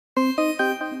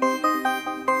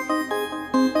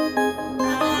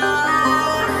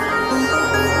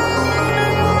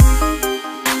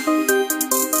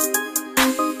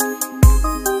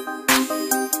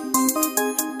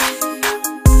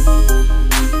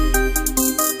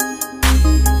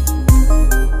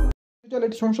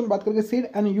Latest information बात करके seed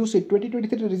and यूसीड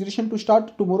 2023 registration to start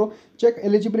tomorrow, check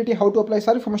eligibility, how to apply,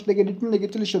 सारी information लेके detail लेके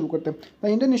चलिए शुरू करते हैं। The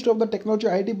Indian institute of the technology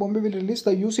IIT Bombay will release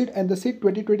the यूसीड and the seed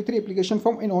 2023 application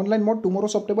form in online mode tomorrow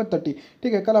September 30।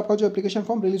 ठीक है, कल आपका जो एप्लीकेशन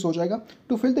फॉर्म रिलीज हो जाएगा।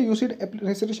 To fill the यूसीड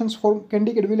registration form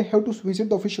candidate will have to visit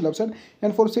the official website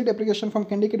and for seed application form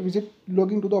candidate visit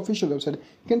logging to the official website.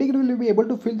 Candidate will be able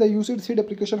to fill the यूसीड seed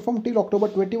application form till October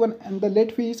 21 and the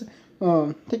late fees,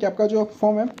 ठीक है, आपका जो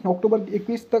form है October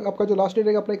 21 तक आपका जो last date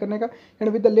रहेगा apply करने का। And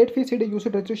with the late fee seed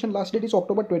यूसीड registration last date is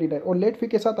October 29 और लेट फी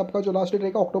के साथ आपका जो लास्ट डेट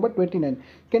रहेगा October 29।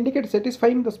 Candidate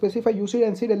satisfying the specify यूसीड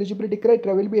and seed eligibility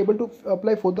criteria will be able to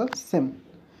apply for the same.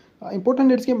 Important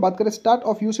dates की हम बात करें, start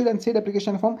of यूसीड and seed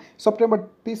application form September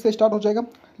 30 से स्टार्ट हो जाएगा।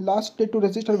 Last date to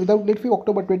register without late fee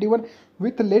October 21,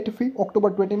 with late fee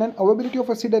October 29। Availability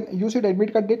of seed and यूसीड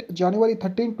admit card debt January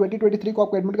 13, 2023 को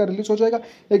आपका admit card release हो जाएगा।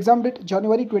 Exam date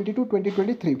January 22,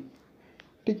 2023।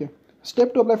 ठीक है,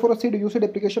 step to apply for a seed यूसीड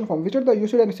application form, visit the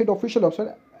यूसीड and seed official website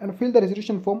and fill the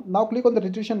registration form. Now click on the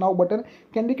registration now button.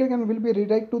 Candidate will be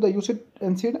redirect to the UCEED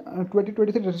and CEED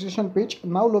 2023 registration page.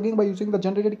 Now logging by using the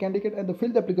generated candidate and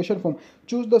fill the application form.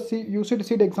 Choose the UCEED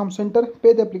CEED exam center,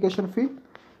 pay the application fee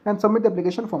and submit the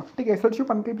application form. ठीक है,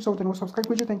 subscribe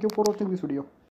कीजिए, thank you for watching this video.